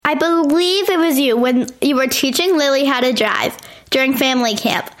I believe it was you when you were teaching Lily how to drive during family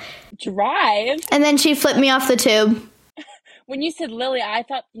camp. Drive? And then she flipped me off the tube. When you said Lily, I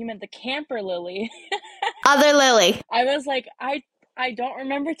thought you meant the camper Lily. Other Lily. I was like, I don't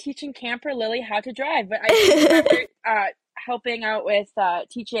remember teaching camper Lily how to drive, but I do remember helping out with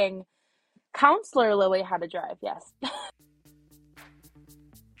teaching counselor Lily how to drive, yes.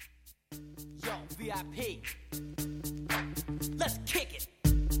 Yo, VIP. Let's kick it.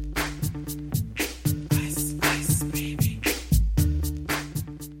 Ice, ice, baby.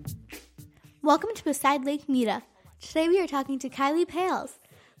 Welcome to Beside Lake Meetup. Today we are talking to Kylee Poehls.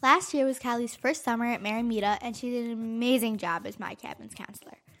 Last year was Kylie's first summer at Marimita, and she did an amazing job as my cabin's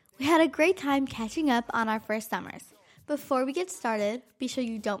counselor. We had a great time catching up on our first summers. Before we get started, be sure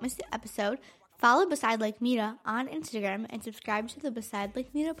you don't miss the episode. Follow Beside Lake Meetup on Instagram and subscribe to the Beside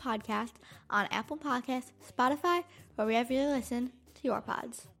Lake Meetup podcast on Apple Podcasts, Spotify, or wherever you listen to your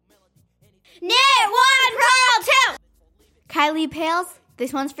pods. Knit 1, purl 2! Kylee Poehls,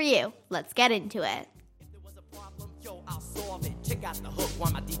 this one's for you. Let's get into it. Yo, I'll solve it. Check out the hook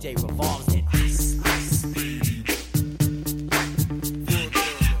while my DJ revolves it. Ice, ice, baby.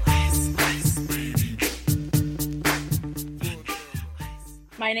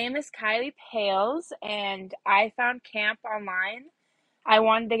 My name is Kylee Poehls, and I found camp online. I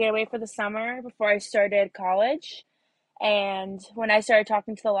wanted to get away for the summer before I started college, and when I started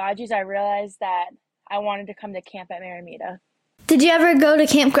talking to the lodges, I realized that I wanted to come to camp at Marimita. Did you ever go to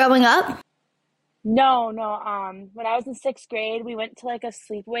camp growing up? No. When I was in 6th grade, we went to like a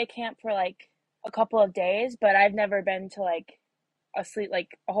sleepaway camp for like a couple of days, but I've never been to like a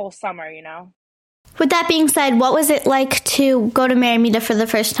whole summer, you know? With that being said, what was it like to go to Marimita for the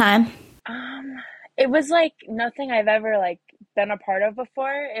first time? It was like nothing I've ever like been a part of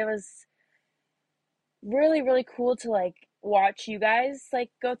before. It was really, really cool to like watch you guys like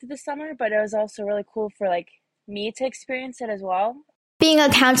go through the summer, but it was also really cool for like me to experience it as well. Being a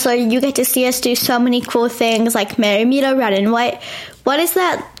counselor, you get to see us do so many cool things like Marimita, Red and White. What is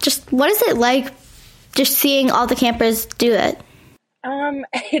it like just seeing all the campers do it?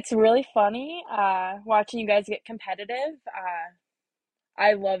 It's really funny, watching you guys get competitive.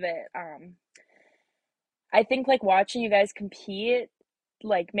 I love it. I think like watching you guys compete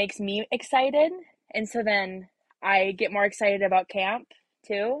like makes me excited. And so then I get more excited about camp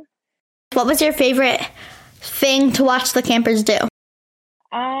too. What was your favorite thing to watch the campers do?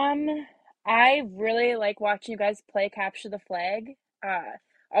 I really like watching you guys play Capture the Flag.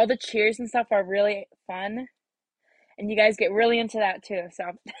 All the cheers and stuff are really fun. And you guys get really into that too,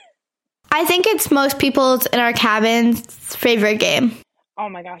 so. I think it's most people's in our cabin's favorite game. Oh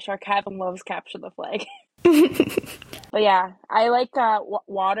my gosh, our cabin loves Capture the Flag. But yeah, I like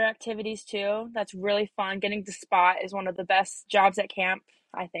water activities too. That's really fun. Getting to spot is one of the best jobs at camp,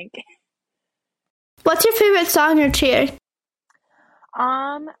 I think. What's your favorite song or cheer?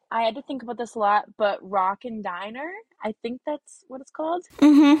 I had to think about this a lot, but Rockin' Diner, I think that's what it's called.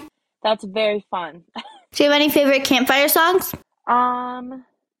 Mm-hmm. That's very fun. Do you have any favorite campfire songs?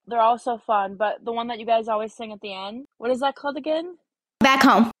 They're all so fun, but the one that you guys always sing at the end, what is that called again? Back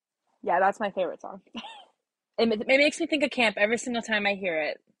Home. Yeah, that's my favorite song. It makes me think of camp every single time I hear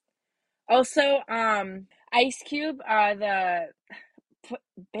it. Also, Ice Cube, the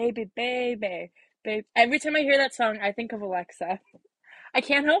baby, baby, baby. Every time I hear that song, I think of Alexa. I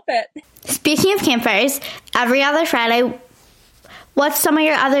can't help it. Speaking of campfires, every other Friday, what's some of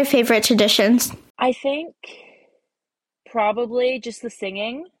your other favorite traditions? I think probably just the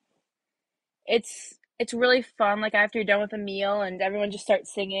singing. It's really fun, like after you're done with a meal and everyone just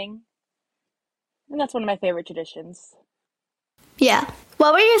starts singing. And that's one of my favorite traditions. Yeah.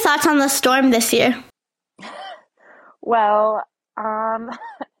 What were your thoughts on the storm this year? Well,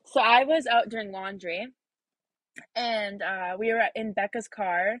 so I was out doing laundry, and we were in Becca's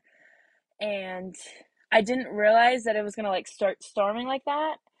car, and I didn't realize that it was going to like start storming like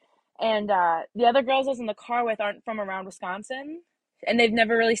that. And the other girls I was in the car with aren't from around Wisconsin, and they've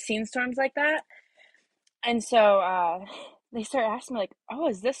never really seen storms like that. And so they started asking me like, oh,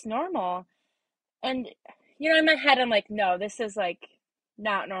 is this normal? And, you know, in my head, I'm like, no, this is like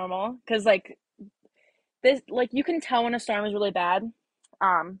not normal. Because like this, like you can tell when a storm is really bad.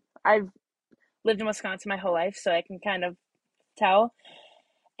 I've lived in Wisconsin my whole life, so I can kind of tell.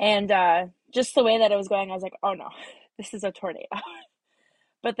 And just the way that it was going, I was like, oh no, this is a tornado.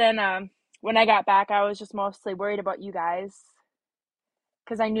 But then when I got back, I was just mostly worried about you guys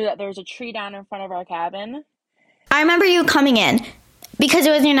because I knew that there was a tree down in front of our cabin. I remember you coming in because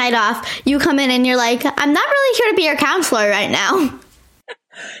it was your night off. You come in and you're like, I'm not really here to be your counselor right now.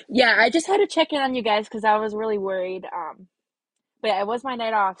 Yeah, I just had to check in on you guys because I was really worried. But yeah, it was my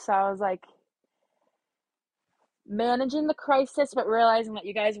night off, so I was like managing the crisis, but realizing that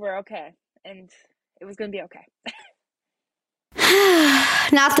you guys were okay, and it was gonna be okay.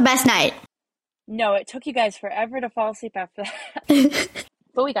 Not the best night. No, it took you guys forever to fall asleep after that,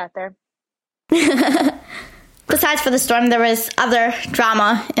 but we got there. Besides for the storm, there was other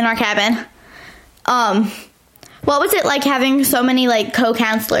drama in our cabin. What was it like having so many like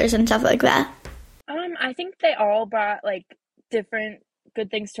co-counselors and stuff like that? I think they all brought like different good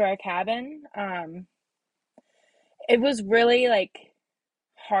things to our cabin. It was really like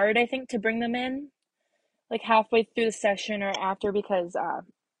hard, I think, to bring them in like halfway through the session or after because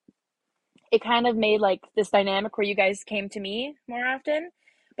it kind of made like this dynamic where you guys came to me more often,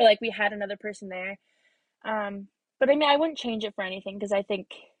 but like we had another person there. But I mean, I wouldn't change it for anything because I think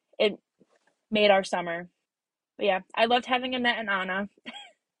it made our summer. But yeah, I loved having Annette and Anna.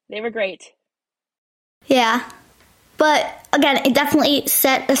 They were great. Yeah. But again, it definitely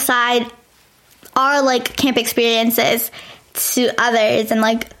set aside our like camp experiences to others, and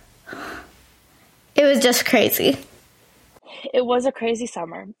like it was just crazy. It was a crazy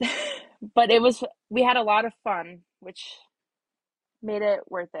summer, but we had a lot of fun, which made it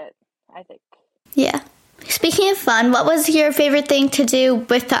worth it, I think. Yeah. Speaking of fun, what was your favorite thing to do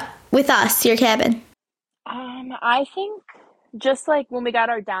with us, your cabin? I think just like when we got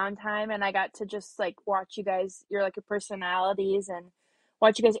our downtime and I got to just like watch you guys, your personalities and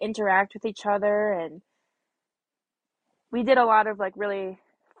watch you guys interact with each other, and we did a lot of like really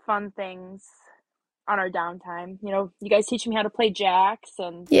fun things on our downtime. You know, you guys teach me how to play jacks,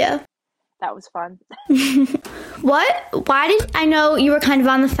 and Yeah. that was fun. Why did I know you were kind of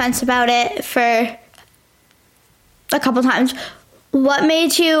on the fence about it for a couple times? What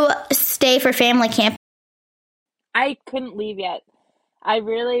made you stay for family camp? I couldn't leave yet. I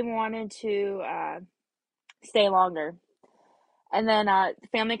really wanted to stay longer. And then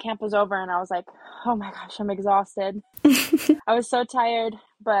family camp was over, and I was like, oh my gosh, I'm exhausted. I was so tired,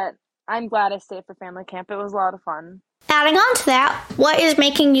 but I'm glad I stayed for family camp. It was a lot of fun. Adding on to that, what is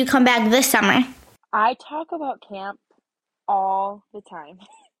making you come back this summer? I talk about camp all the time.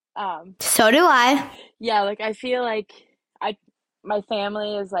 So do I. Yeah, like I feel like my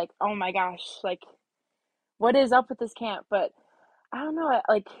family is like, oh my gosh, like what is up with this camp? But I don't know,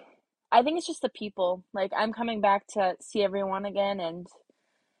 like I think it's just the people. Like I'm coming back to see everyone again, and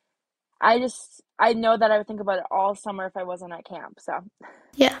I know that I would think about it all summer if I wasn't at camp. So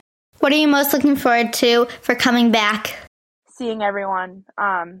Yeah. What are you most looking forward to for coming back? seeing everyone.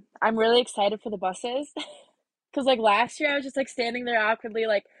 I'm really excited for the buses because like last year I was just like standing there awkwardly,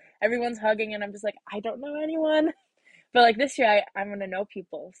 like everyone's hugging, and I'm just like I don't know anyone. But like this year I'm gonna know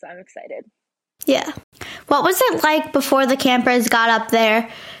people, so I'm excited. Yeah. What was it like before the campers got up there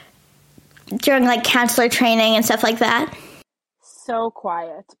during like counselor training and stuff like that? So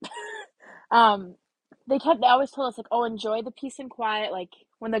quiet. They always told us like, oh, enjoy the peace and quiet. Like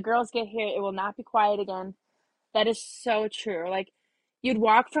when the girls get here, it will not be quiet again. That is so true. Like you'd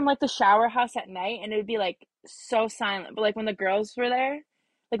walk from like the shower house at night and it would be like so silent. But like when the girls were there,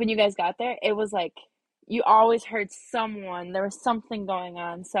 like when you guys got there, it was like you always heard someone. There was something going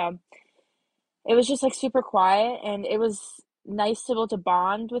on. So it was just like super quiet, and it was nice to be able to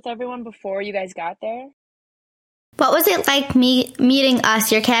bond with everyone before you guys got there. What was it like meeting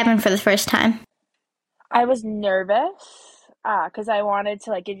us, your cabin, for the first time? I was nervous because I wanted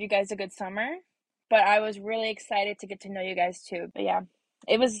to like give you guys a good summer, but I was really excited to get to know you guys too. But yeah,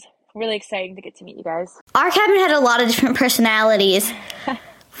 it was really exciting to get to meet you guys. Our cabin had a lot of different personalities.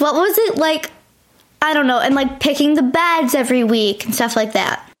 What was it like, I don't know, and like picking the beds every week and stuff like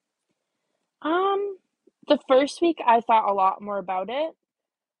that? The first week I thought a lot more about it,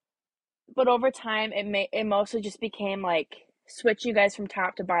 but over time it mostly just became like switching you guys from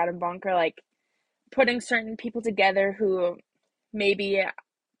top to bottom bunk, or like putting certain people together who maybe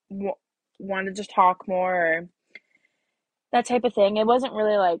wanted to talk more, or that type of thing. It wasn't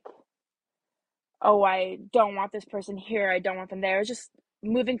really like, oh, I don't want this person here, I don't want them there. It was just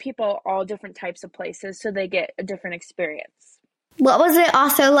moving people all different types of places so they get a different experience. What was it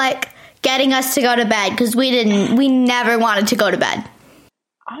also like getting us to go to bed? Because we never wanted to go to bed.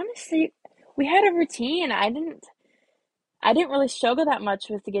 Honestly, we had a routine. I didn't really struggle that much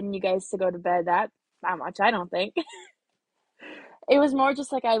with getting you guys to go to bed that much, I don't think. It was more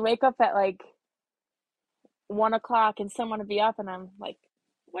just like I wake up at like 1 o'clock and someone would be up and I'm like,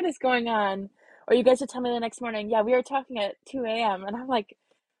 what is going on? Or you guys would tell me the next morning, yeah, we were talking at 2 a.m. And I'm like,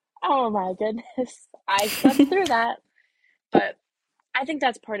 oh my goodness, I slept through that. But I think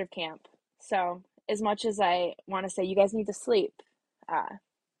that's part of camp. So as much as I want to say you guys need to sleep,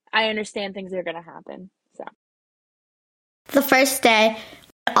 I understand things are going to happen. So The first day,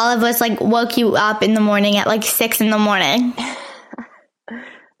 all of us woke you up in the morning at 6 in the morning.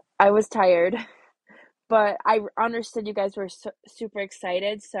 I was tired, but I understood you guys were super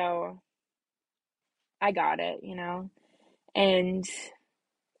excited, so I got it, and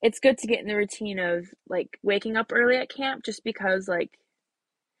it's good to get in the routine of waking up early at camp just because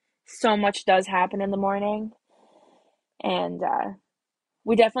so much does happen in the morning, and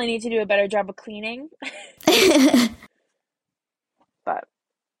we definitely need to do a better job of cleaning. But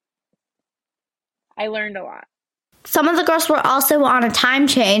I learned a lot. Some of the girls were also on a time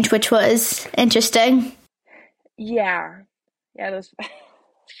change, which was interesting. Yeah, those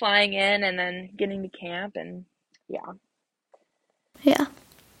flying in and then getting to camp, and yeah.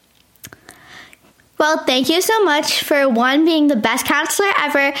 Well, thank you so much for being the best counselor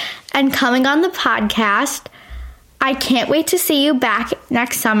ever and coming on the podcast. I can't wait to see you back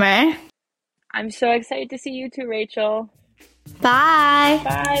next summer. I'm so excited to see you too, Rachel. Bye.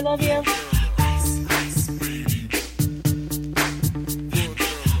 Bye, love you.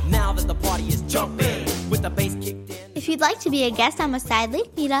 Now that the party is jumping with the bass kicked in. If you'd like to be a guest on Beside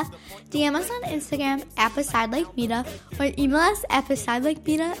Lake Meetup, DM us on Instagram @Beside Lake Meetup or email us at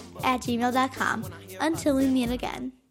besidelakemeta@gmail.com. Until we meet again.